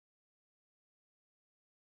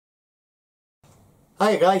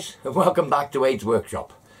Hi guys, and welcome back to Wade's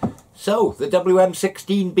Workshop. So, the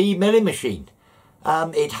WM16B milling machine.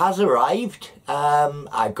 It has arrived.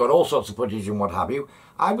 I've got all sorts of footage and what have you.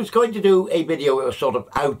 I was going to do a video, a sort of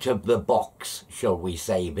out of the box, shall we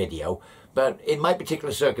say, video. But in my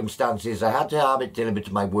particular circumstances, I had to have it delivered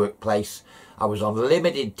to my workplace. I was on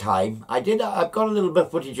limited time. I've got a little bit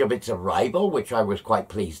of footage of its arrival, which I was quite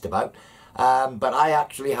pleased about. But I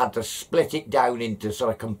actually had to split it down into sort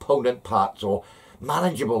of component parts, or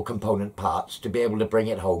manageable component parts, to be able to bring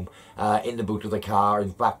it home in the boot of the car.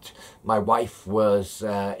 In fact, my wife was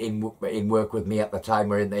in work with me at the time.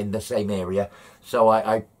 We're in the same area, so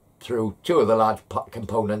I threw two of the large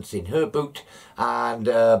components in her boot, and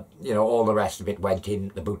you know, all the rest of it went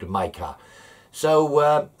in the boot of my car.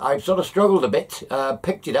 So I've sort of struggled a bit,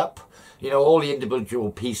 picked it up, you know, all the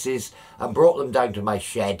individual pieces, and brought them down to my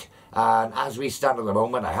shed. And as we stand at the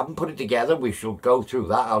moment, I haven't put it together. We shall go through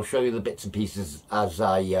that. I'll show you the bits and pieces as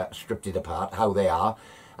I stripped it apart, how they are.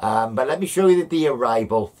 But let me show you the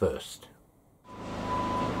arrival first.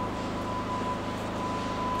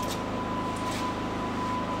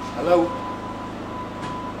 Hello?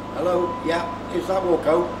 Hello? Yeah, is that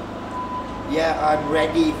Warco? Yeah, I'm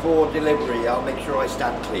ready for delivery. I'll make sure I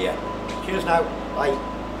stand clear. Cheers now. Bye.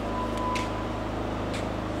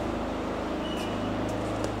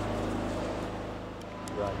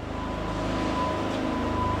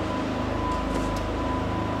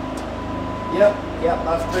 Yep,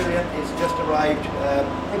 that's brilliant. It's just arrived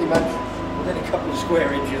pretty much within a couple of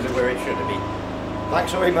square inches of where it should have been.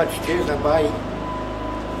 Thanks very much. Cheers and bye.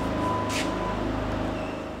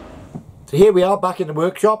 So here we are back in the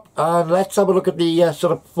workshop, and let's have a look at the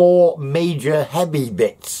sort of four major heavy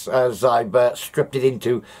bits as I've stripped it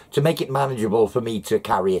into to make it manageable for me to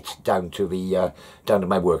carry it down to the down to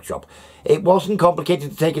my workshop. It wasn't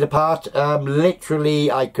complicated to take it apart.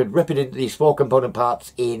 Literally, I could rip it into these four component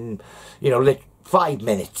parts in, you know, 5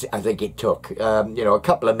 minutes. I think it took, you know, a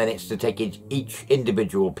couple of minutes to take each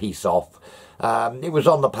individual piece off. It was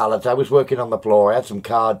on the pallet. I was working on the floor. I had some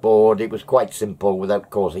cardboard. It was quite simple without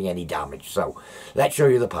causing any damage. So let's show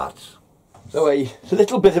you the parts. So a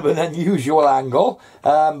little bit of an unusual angle,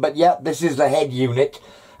 but yeah, this is the head unit.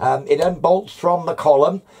 It unbolts from the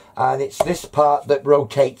column, and it's this part that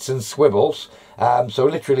rotates and swivels. So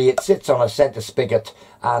literally it sits on a centre spigot,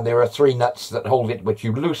 and there are three nuts that hold it, which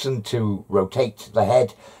you loosen to rotate the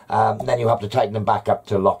head. Then you have to tighten them back up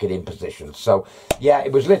to lock it in position. So yeah,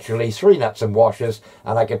 it was literally three nuts and washers,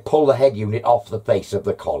 and I could pull the head unit off the face of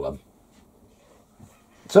the column.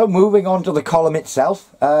 So moving on to the column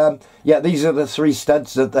itself, yeah, these are the three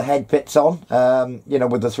studs that the head fits on, you know,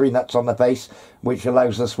 with the three nuts on the face, which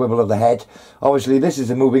allows the swivel of the head. Obviously, this is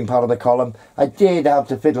the moving part of the column. I did have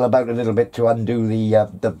to fiddle about a little bit to undo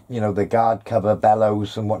the you know, the guard cover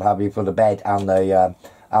bellows and what have you for the bed and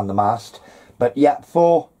the mast. But yeah,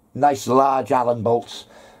 four nice large Allen bolts.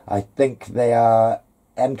 I think they are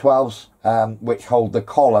M12s, which hold the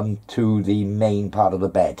column to the main part of the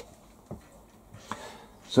bed.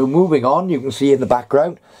 So moving on, you can see in the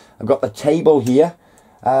background, I've got the table here.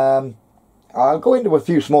 I'll go into a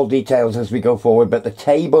few small details as we go forward, but the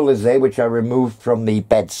table is there, which I removed from the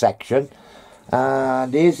bed section.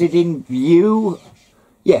 And is it in view?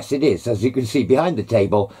 Yes, it is. As you can see behind the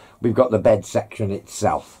table, we've got the bed section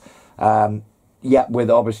itself. Yeah, with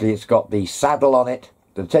obviously it's got the saddle on it.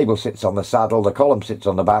 The table sits on the saddle, the column sits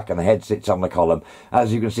on the back, and the head sits on the column.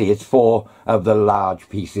 As you can see, it's four of the large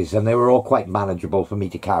pieces, and they were all quite manageable for me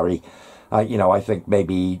to carry. You know, I think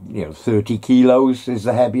maybe, you know, 30 kilos is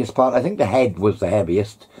the heaviest part. I think the head was the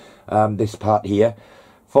heaviest, this part here.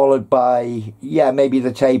 Followed by, yeah, maybe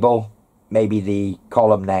the table, maybe the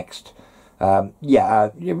column next. Yeah,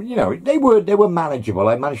 you know, they were manageable.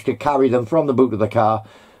 I managed to carry them from the boot of the car,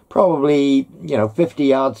 probably, you know, 50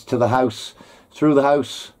 yards to the house, through the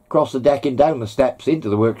house, across the deck and down the steps into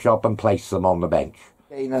the workshop, and place them on the bench.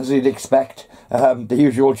 And as you'd expect, the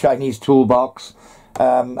usual Chinese toolbox.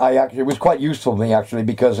 It was quite useful for me actually,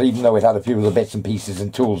 because even though it had a few of the bits and pieces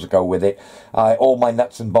and tools that go with it, all my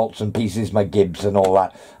nuts and bolts and pieces, my gibs and all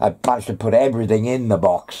that, I managed to put everything in the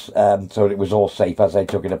box, so it was all safe as I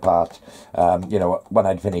took it apart, you know, when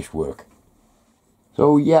I'd finished work.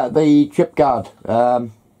 So yeah, the chip guard,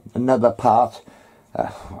 another part.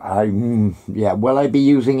 Yeah, will I be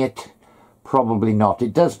using it? Probably not.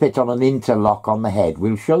 It does fit on an interlock on the head.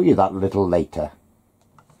 We'll show you that a little later.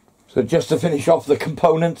 So just to finish off the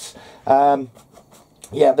components,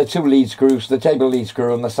 yeah, the two lead screws, the table lead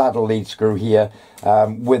screw and the saddle lead screw here,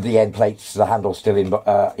 with the end plates, the handle still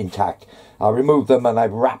intact. I removed them and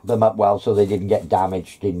I've wrapped them up well so they didn't get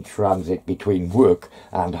damaged in transit between work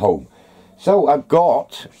and home. So I've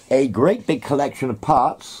got a great big collection of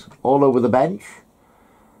parts all over the bench,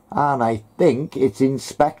 and I think it's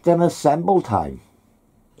inspect and assemble time.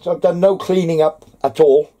 So I've done no cleaning up at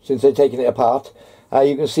all since I've taken it apart.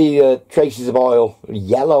 You can see traces of oil,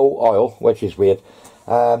 yellow oil, which is weird.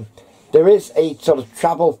 There is a sort of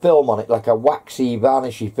travel film on it, like a waxy,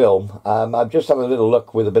 varnishy film. I've just had a little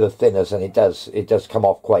look with a bit of thinners, and it does come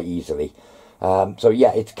off quite easily. So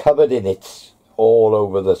yeah, it's covered in it all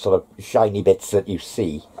over the sort of shiny bits that you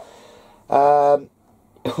see. First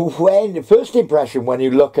impression when you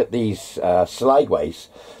look at these slideways,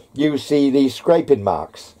 you see these scraping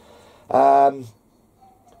marks. Yeah,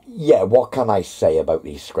 what can I say about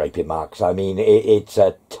these scraping marks? I mean, it's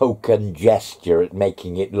a token gesture at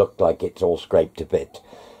making it look like it's all scraped to bit.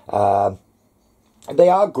 They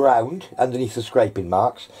are ground underneath the scraping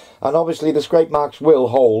marks, and obviously the scrape marks will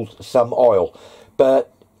hold some oil,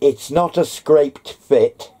 but it's not a scraped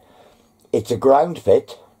fit, it's a ground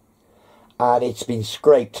fit, and it's been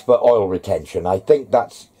scraped for oil retention. I think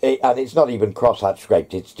that's it, and it's not even cross-hatch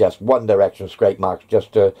scraped, it's just one direction scrape marks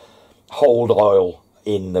just to hold oil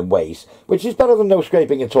in the ways, which is better than no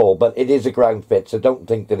scraping at all, but it is a ground fit, so don't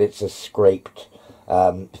think that it's a scraped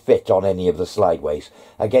fit on any of the slideways.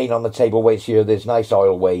 Again, on the tableways here, there's nice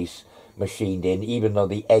oil ways machined in, even though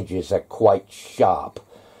the edges are quite sharp.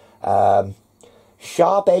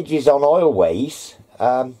 Sharp edges on oil ways,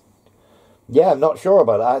 yeah, I'm not sure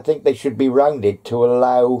about that. I think they should be rounded to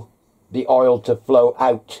allow the oil to flow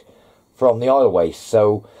out from the oil waste.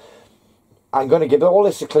 So I'm going to give all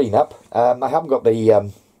this a clean up. I haven't got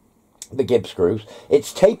the gib screws.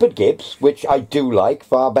 It's tapered gibs, which I do like,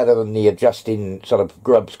 far better than the adjusting sort of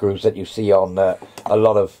grub screws that you see on a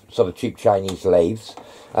lot of sort of cheap Chinese lathes.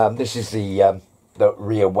 This is the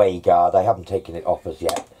rear way guard. I haven't taken it off as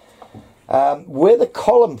yet. Where the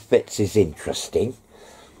column fits is interesting.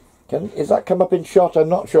 Is that come up in shot? I'm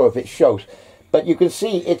not sure if it shows, but you can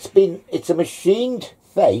see it's a machined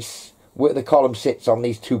face where the column sits on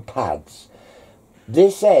these two pads.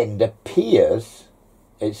 This end appears,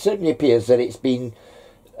 it certainly appears that it's been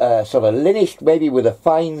sort of linished, maybe with a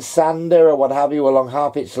fine sander or what have you, along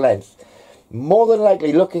half its length. More than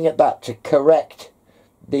likely looking at that to correct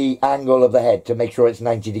the angle of the head to make sure it's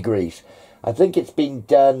 90 degrees. I think it's been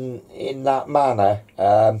done in that manner.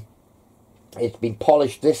 It's been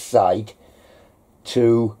polished this side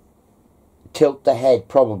to tilt the head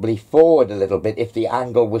probably forward a little bit if the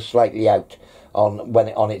angle was slightly out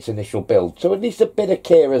on its initial build. So at least a bit of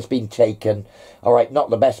care has been taken. All right, not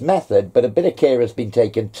the best method, but a bit of care has been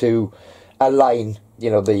taken to align, you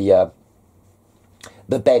know, the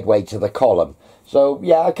bed weight to the column. So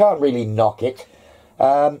yeah, I can't really knock it.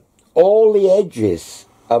 All the edges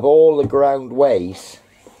of all the ground ways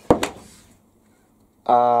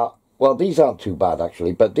are, well, these aren't too bad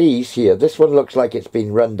actually, but these here, this one looks like it's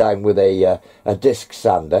been run down with a disc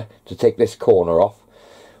sander to take this corner off,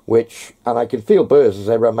 which, and I can feel burrs as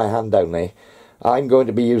I run my hand down there. I'm going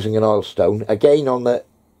to be using an oil stone. Again, on the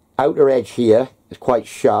outer edge here, it's quite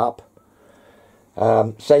sharp.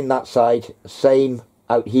 Same that side, same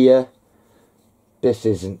out here. This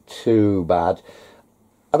isn't too bad.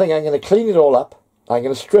 I think I'm going to clean it all up. I'm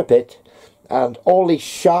going to strip it, and all these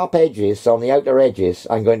sharp edges on the outer edges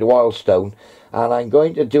I'm going to oil stone, and I'm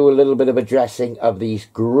going to do a little bit of a dressing of these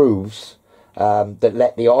grooves that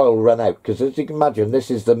let the oil run out, because as you can imagine, this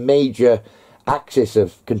is the major axis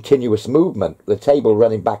of continuous movement, the table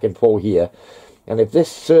running back and forth here. And if this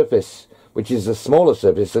surface, which is the smaller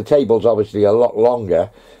surface, the table's obviously a lot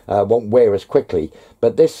longer, won't wear as quickly,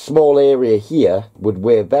 but this small area here would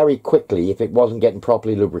wear very quickly if it wasn't getting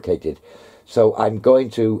properly lubricated. So I'm going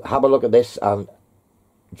to have a look at this and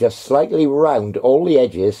just slightly round all the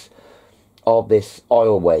edges of this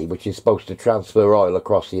oil way, which is supposed to transfer oil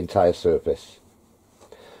across the entire surface.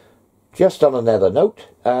 Just on another note,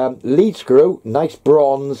 lead screw, nice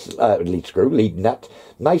bronze lead nut,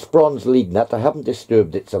 nice bronze lead nut. I haven't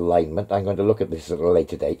disturbed its alignment. I'm going to look at this at a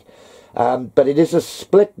later date. But it is a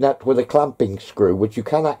split nut with a clamping screw, which you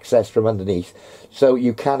can access from underneath, so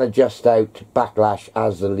you can adjust out backlash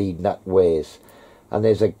as the lead nut wears. And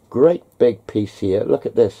there's a great big piece here. Look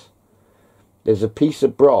at this. There's a piece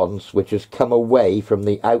of bronze which has come away from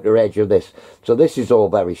the outer edge of this. So this is all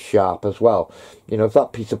very sharp as well. You know, if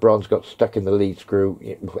that piece of bronze got stuck in the lead screw...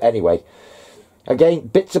 Anyway, again,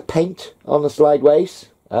 bits of paint on the slideways.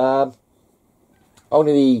 Only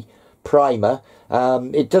the primer.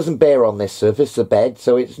 It doesn't bear on this surface, the bed,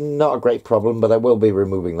 so it's not a great problem, but I will be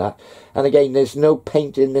removing that. And again, there's no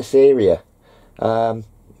paint in this area.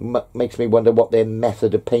 Makes me wonder what their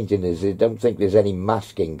method of painting is. I don't think there's any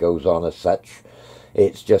masking goes on as such.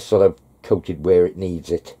 It's just sort of coated where it needs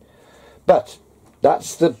it. But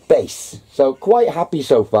that's the base. So quite happy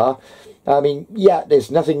so far. I mean, yeah,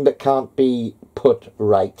 there's nothing that can't be put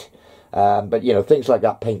right. But, you know, things like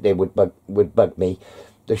that paint there would bug me.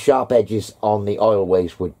 The sharp edges on the oil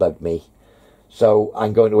ways would bug me. So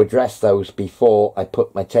I'm going to address those before I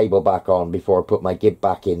put my table back on, before I put my gib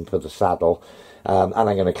back in for the saddle. And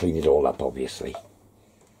I'm going to clean it all up, obviously.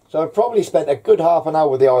 So I've probably spent a good half an hour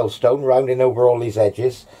with the oil stone, rounding over all these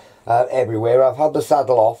edges everywhere. I've had the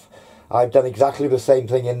saddle off. I've done exactly the same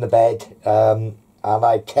thing in the bed. And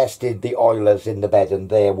I've tested the oilers in the bed and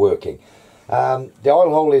they're working. The oil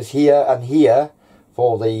hole is here and here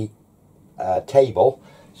for the table.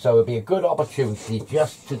 So it'll be a good opportunity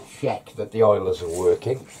just to check that the oilers are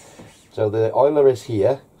working. So the oiler is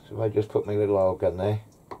here. So if I just put my little oil gun there.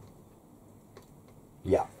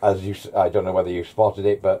 Yeah, as you, I don't know whether you spotted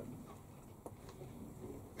it, but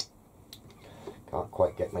can't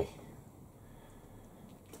quite get me.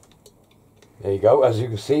 There you go. As you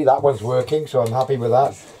can see, that one's working, so I'm happy with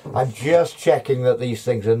that. I'm just checking that these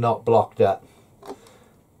things are not blocked up.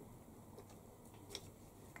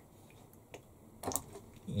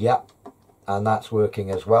 Yep, and that's working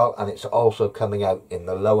as well, and it's also coming out in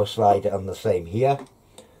the lower slide and the same here.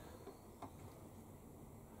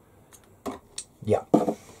 Yeah.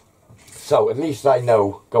 So at least I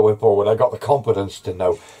know going forward, I got the confidence to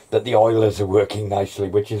know that the oilers are working nicely,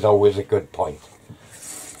 which is always a good point.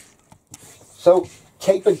 So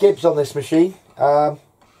taper gibs on this machine,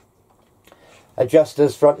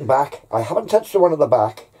 adjusters front and back. I haven't touched the one at the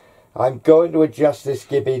back. I'm going to adjust this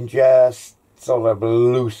gib in just sort of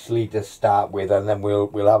loosely to start with, and then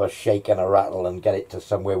we'll have a shake and a rattle and get it to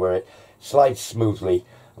somewhere where it slides smoothly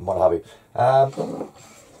and what have you.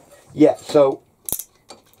 Yeah, so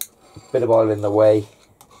bit of oil in the way,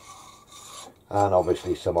 and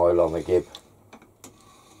obviously some oil on the gib,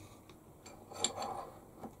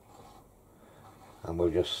 and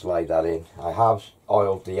we'll just slide that in. I have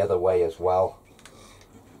oiled the other way as well.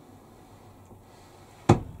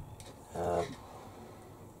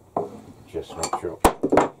 Just make sure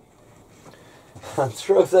and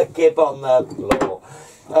throw the gib on the floor.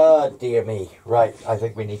 Oh dear me. Right, I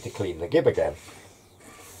think we need to clean the gib again.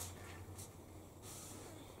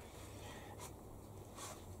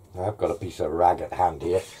 I've got a piece of rag at hand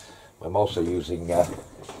here. I'm also using my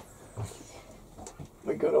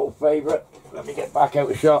good old favourite, let me get back out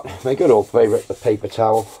of shot, my good old favourite, the paper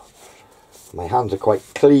towel. My hands are quite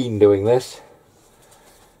clean doing this.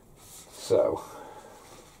 So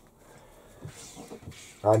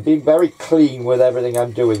I'm being very clean with everything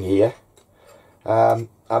I'm doing here. I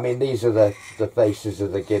mean, these are the faces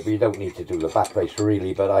of the gib. You don't need to do the back face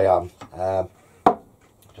really, but I am.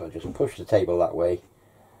 So I just push the table that way.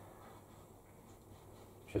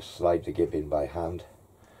 Just slide the gib in by hand.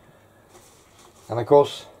 And of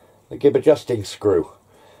course, the gib adjusting screw.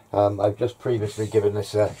 I've just previously given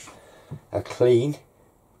this a clean.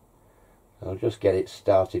 I'll just get it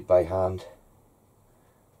started by hand.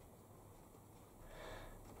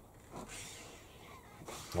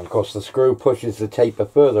 And of course the screw pushes the taper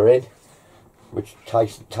further in, which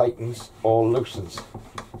tightens or loosens.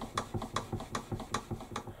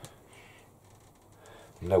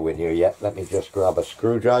 Nowhere near yet. Let me just grab a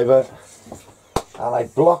screwdriver. And I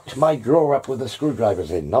blocked my drawer up with the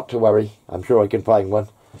screwdrivers in. Not to worry, I'm sure I can find one.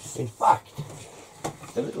 In fact,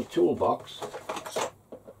 the little toolbox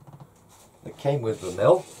that came with the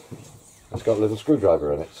mill has got a little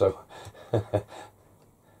screwdriver in it, so I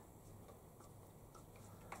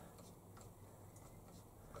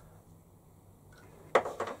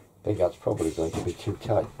think that's probably going to be too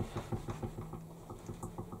tight.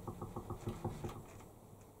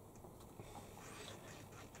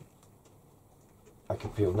 I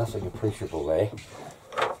can feel nothing appreciable there.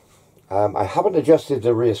 I haven't adjusted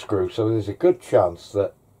the rear screw, so there's a good chance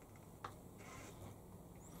that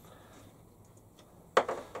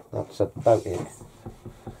that's about it.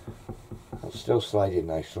 That's still sliding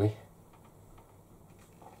nicely.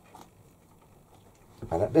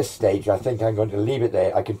 And at this stage, I think I'm going to leave it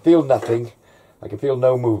there. I can feel nothing. I can feel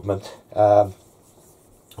no movement, or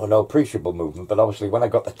no appreciable movement. But obviously, when I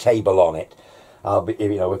got the table on it, I'll be,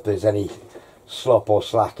 you know, if there's any slop or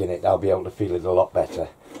slack in it, I'll be able to feel it a lot better.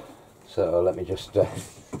 So let me just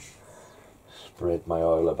spread my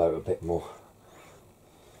oil about a bit more.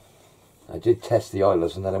 I did test the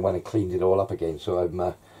oilers, and then I went and cleaned it all up again. So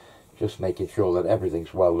I'm just making sure that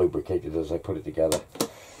everything's well lubricated as I put it together.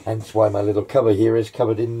 Hence why my little cover here is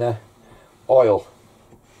covered in oil.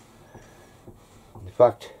 In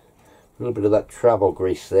fact, a little bit of that travel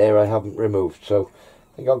grease there I haven't removed, so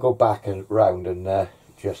I think I'll go back and round and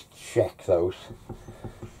just check those.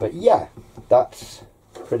 But yeah, that's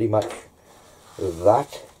pretty much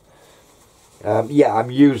that. Yeah,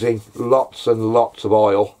 I'm using lots and lots of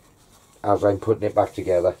oil as I'm putting it back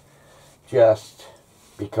together, just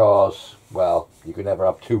because, well, you can never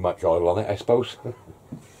have too much oil on it, I suppose.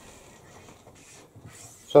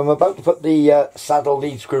 So I'm about to put the saddle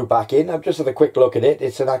lead screw back in. I've just had a quick look at it.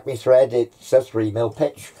 It's an Acme thread. It says 3mm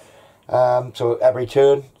pitch. So every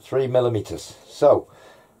turn, 3mm. So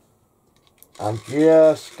I'm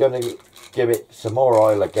just going to give it some more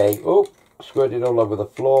oil again. Oh, squirted all over the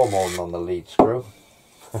floor more than on the lead screw.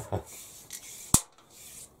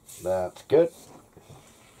 That's good.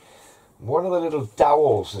 One of the little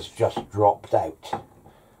dowels has just dropped out.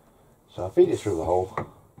 So I'll feed it through the hole.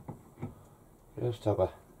 Just have a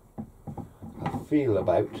feel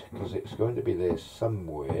about, because it's going to be there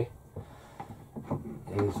somewhere.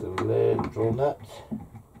 Here's the little nut.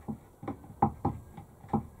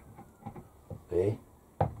 There.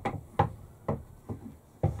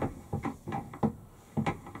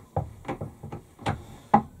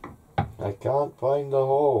 I can't find the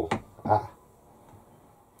hole. Ah.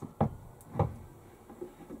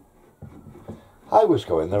 I was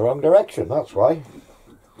going the wrong direction, that's why.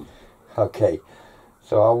 Okay,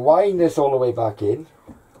 so I'll wind this all the way back in.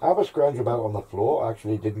 Have a scrounge about on the floor.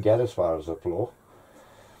 Actually didn't get as far as the floor.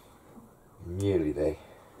 Nearly there.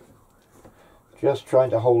 Just trying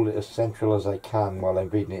to hold it as central as I can while I'm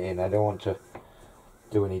feeding it in. I don't want to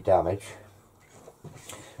do any damage.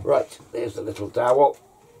 Right, there's the little dowel.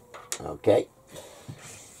 Okay.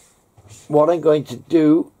 What I'm going to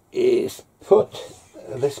do is put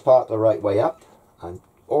this part the right way up. I'm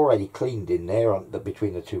already cleaned in there on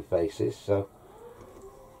between the two faces, so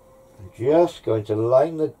I'm just going to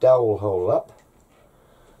line the dowel hole up.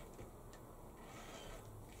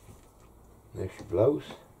 There she blows.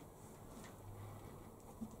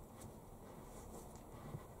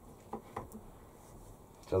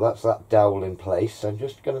 So that's that dowel in place. I'm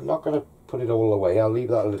just not going to put it all away. I'll leave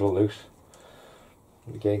that a little loose.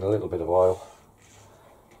 Gain a little bit of oil.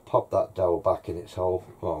 Pop that dowel back in its hole.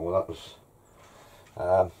 Oh, well, that was.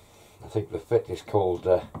 I think the fit is called.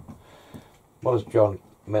 What does John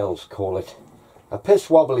Mills call it? A piss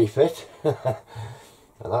wobbly fit.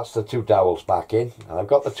 And that's the two dowels back in. And I've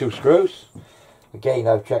got the two screws. Again,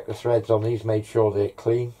 I've checked the threads on these, made sure they're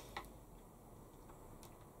clean.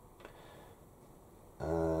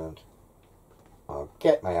 And I'll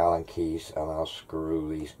get my Allen keys and I'll screw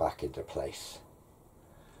these back into place.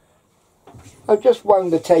 I've just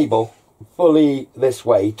wound the table fully this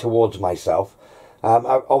way towards myself.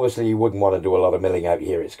 Obviously you wouldn't want to do a lot of milling out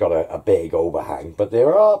here, it's got a big overhang, but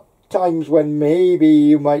there are times when maybe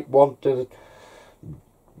you might want to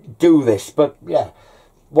do this. But yeah,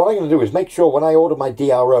 what I'm going to do is make sure when I order my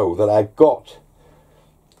DRO that I've got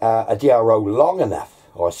a DRO long enough,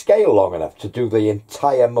 or a scale long enough to do the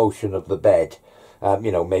entire motion of the bed,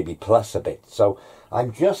 you know, maybe plus a bit. So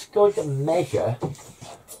I'm just going to measure.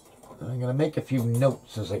 I'm going to make a few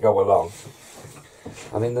notes as I go along.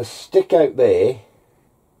 I mean, the stick out there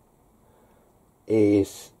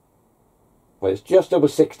is, well, it's just over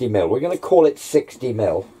 60mm. We're going to call it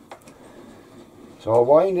 60mm. So I'll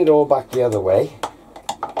wind it all back the other way.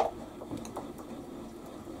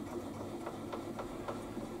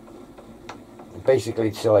 Basically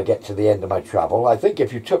till I get to the end of my travel. I think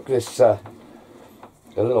if you took this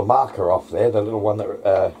the little marker off there, the little one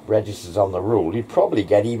that registers on the rule, you'd probably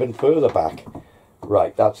get even further back.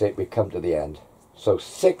 Right, that's it, we've come to the end. So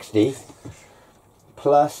 60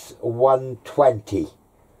 plus 120,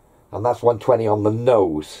 and that's 120 on the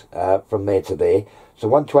nose from there to there. So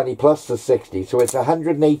 120 plus the 60, so it's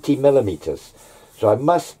 180mm. So I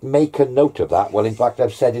must make a note of that. Well, in fact,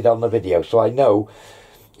 I've said it on the video, so I know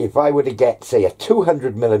if I were to get, say, a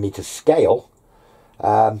 200mm scale,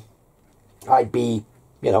 I'd be,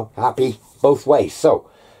 you know, happy both ways. So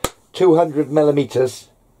 200mm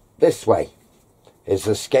this way is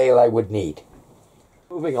the scale I would need.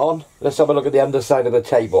 Moving on, let's have a look at the underside of the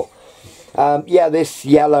table. Yeah, this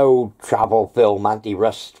yellow travel film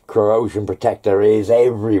anti-rust corrosion protector is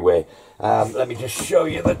everywhere. Let me just show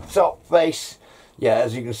you the top face. Yeah,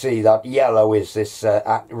 as you can see, that yellow is this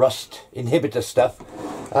rust inhibitor stuff.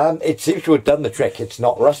 It seems to have done the trick. It's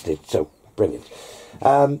not rusted, so brilliant.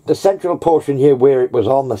 The central portion here where it was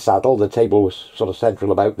on the saddle, the table was sort of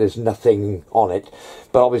central about, there's nothing on it.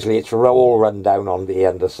 But obviously it's all run down on the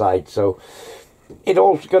underside, so it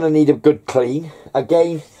all's going to need a good clean.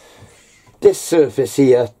 Again, this surface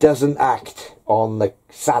here doesn't act on the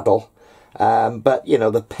saddle, but you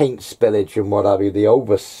know, the paint spillage and what have you, the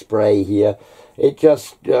overspray here, it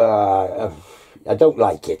just, I don't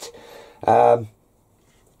like it.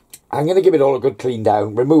 I'm going to give it all a good clean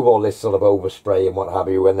down, remove all this sort of overspray and what have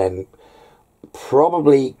you, and then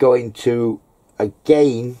probably going to,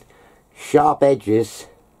 again, sharp edges.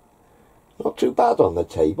 Not too bad on the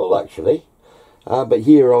table, actually. But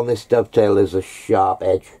here on this dovetail there's a sharp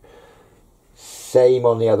edge. Same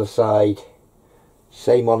on the other side.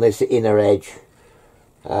 Same on this inner edge.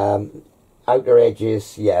 Outer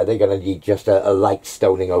edges, yeah, they're going to need just a light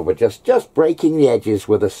stoning over. Just breaking the edges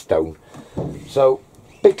with a stone. So,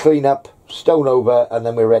 big clean up, stone over, and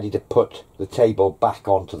then we're ready to put the table back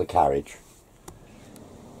onto the carriage.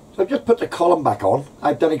 So I've just put the column back on.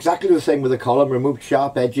 I've done exactly the same with the column, removed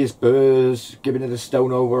sharp edges, burrs, given it a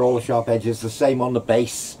stone over, all the sharp edges, the same on the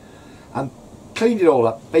base, and cleaned it all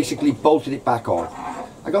up, basically bolted it back on.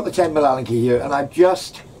 I got the 10mm Allen key here, and I've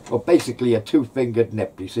just, well, basically a 2-fingered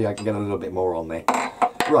nip. You see, I can get a little bit more on there.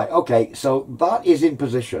 Right, okay, so that is in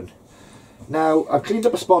position. Now, I've cleaned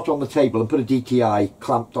up a spot on the table and put a DTI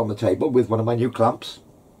clamped on the table with one of my new clamps.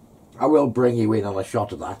 I will bring you in on a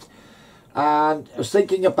shot of that. And I was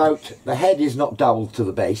thinking about, the head is not doweled to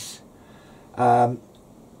the base.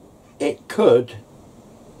 It could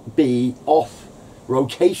be off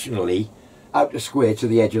rotationally out the square to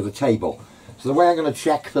the edge of the table. So the way I'm going to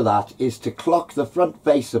check for that is to clock the front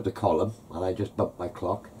face of the column. And I just bumped my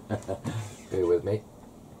clock. Bear with me.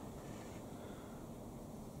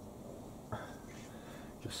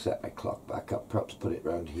 Just set my clock back up, perhaps put it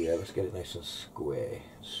round here. Let's get it nice and square,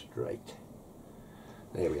 straight.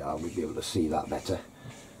 There we are, we'll be able to see that better.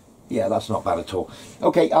 Yeah, that's not bad at all.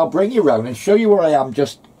 Okay, I'll bring you round and show you where I am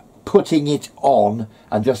just putting it on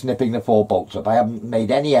and just nipping the 4 bolts up. I haven't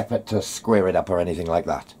made any effort to square it up or anything like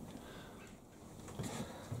that.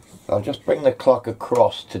 I'll just bring the clock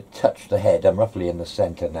across to touch the head. I'm roughly in the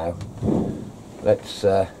centre now. Let's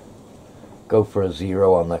go for a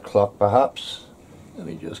 0 on the clock perhaps. Let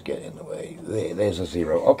me just get in the way. There's a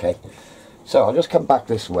 0. Okay. So I'll just come back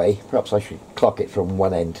this way. Perhaps I should clock it from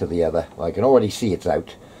one end to the other. I can already see it's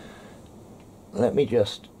out. Let me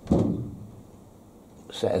just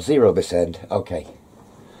set a 0 this end. Okay.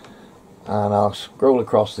 And I'll scroll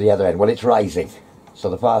across the other end. Well, it's rising. So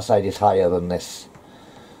the far side is higher than this.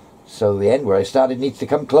 So the end where I started needs to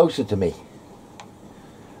come closer to me.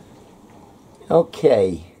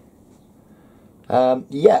 Okay.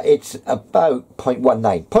 Yeah, it's about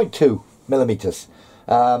 0.19, 0.2 millimeters.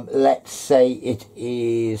 Let's say it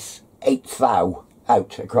is 1/8 thou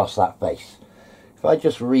out across that face. If I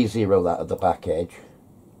just re-zero that at the back edge.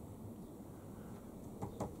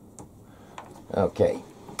 Okay.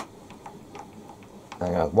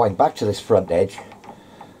 I'm going to wind back to this front edge.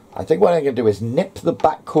 I think what I'm going to do is nip the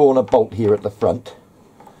back corner bolt here at the front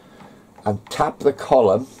and tap the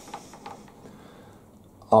column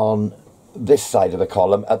on this side of the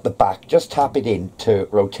column at the back. Just tap it in to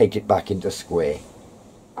rotate it back into square.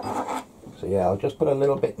 So yeah, I'll just put a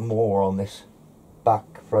little bit more on this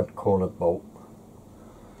back front corner bolt.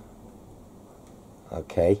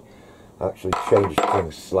 Okay, actually changed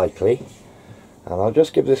things slightly, and I'll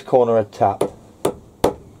just give this corner a tap.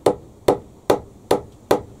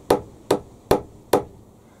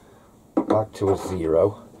 Back to a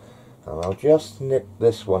 0, and I'll just nip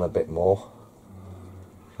this one a bit more.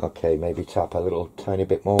 Okay, maybe tap a little tiny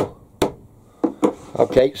bit more.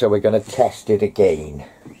 Okay, so we're going to test it again.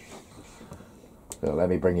 So let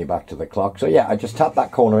me bring you back to the clock. So yeah, I just tapped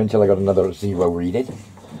that corner until I got another 0 reading.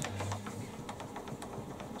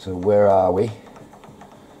 So where are we?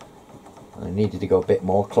 I needed to go a bit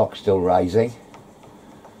more. Clock's still rising.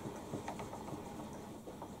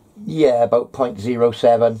 Yeah, about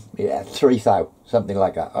 0.07. Yeah, 3 thou, something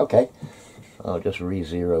like that. Okay, I'll just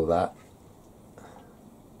re-zero that.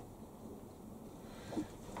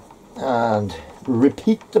 And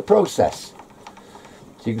repeat the process.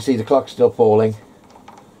 So you can see the clock's still falling.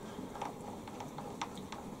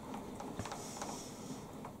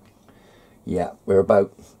 Yeah, we're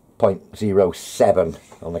about 0.07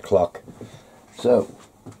 on the clock. So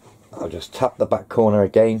I'll just tap the back corner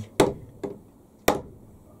again.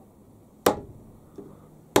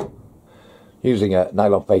 Using a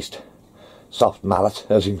nylon faced soft mallet,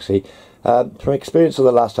 as you can see. From experience of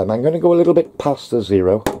the last time, I'm going to go a little bit past the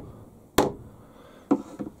 0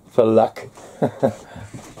 for luck.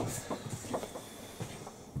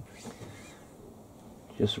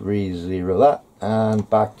 Just re-zero that and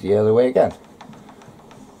back the other way again.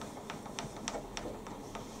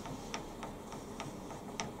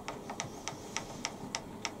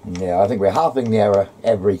 Yeah, I think we're halving the error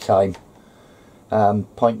every time.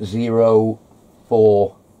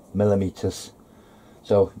 0.04 millimeters.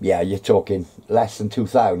 So yeah, you're talking less than 2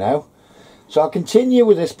 thou now. So I'll continue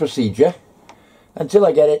with this procedure until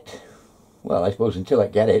I get it, well, I suppose until I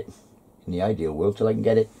get it, in the ideal world, till I can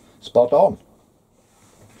get it spot on.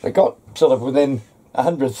 I got sort of within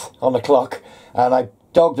 100th on the clock, and I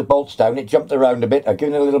dogged the bolts down. It jumped around a bit. I've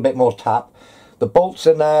given it a little bit more tap. The bolts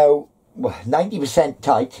are now 90%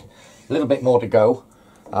 tight, a little bit more to go.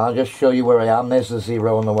 I'll just show you where I am. There's the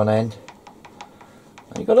 0 on the one end.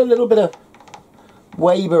 I've got a little bit of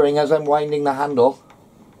wavering as I'm winding the handle.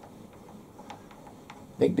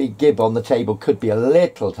 I think the gib on the table could be a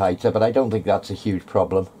little tighter, but I don't think that's a huge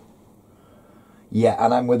problem. Yeah,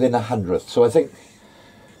 and I'm within 100th, so I think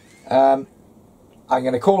I'm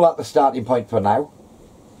going to call that the starting point for now.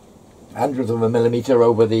 100th of a millimetre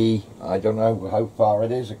over the, I don't know how far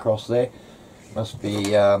it is across there, must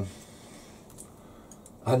be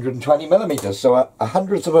 120 millimetres, so a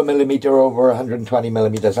 100th of a millimetre over 120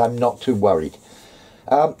 millimetres. I'm not too worried.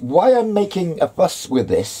 Why I'm making a fuss with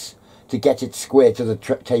this to get it square to the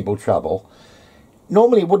table travel,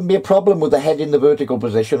 normally it wouldn't be a problem with the head in the vertical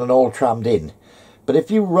position and all trammed in, but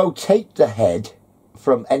if you rotate the head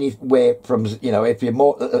from anywhere, from, you know, if you're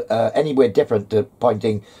more anywhere different to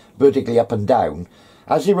pointing vertically up and down,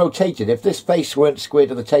 as you rotate it, if this face weren't square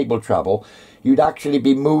to the table travel, you'd actually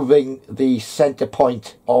be moving the center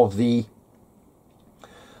point of the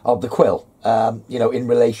quill, you know, in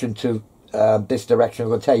relation to this direction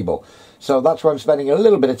of the table. So that's why I'm spending a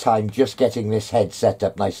little bit of time just getting this head set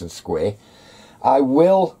up nice and square. I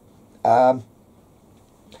will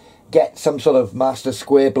get some sort of master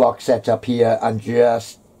square block set up here and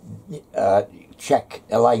just check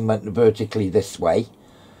alignment vertically this way,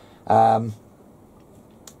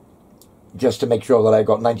 just to make sure that I've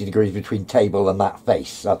got 90 degrees between table and that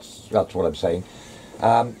face. That's what I'm saying.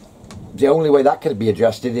 The only way that can be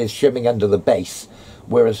adjusted is shimming under the base,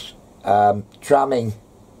 whereas tramming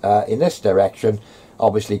in this direction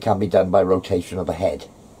obviously can be done by rotation of the head.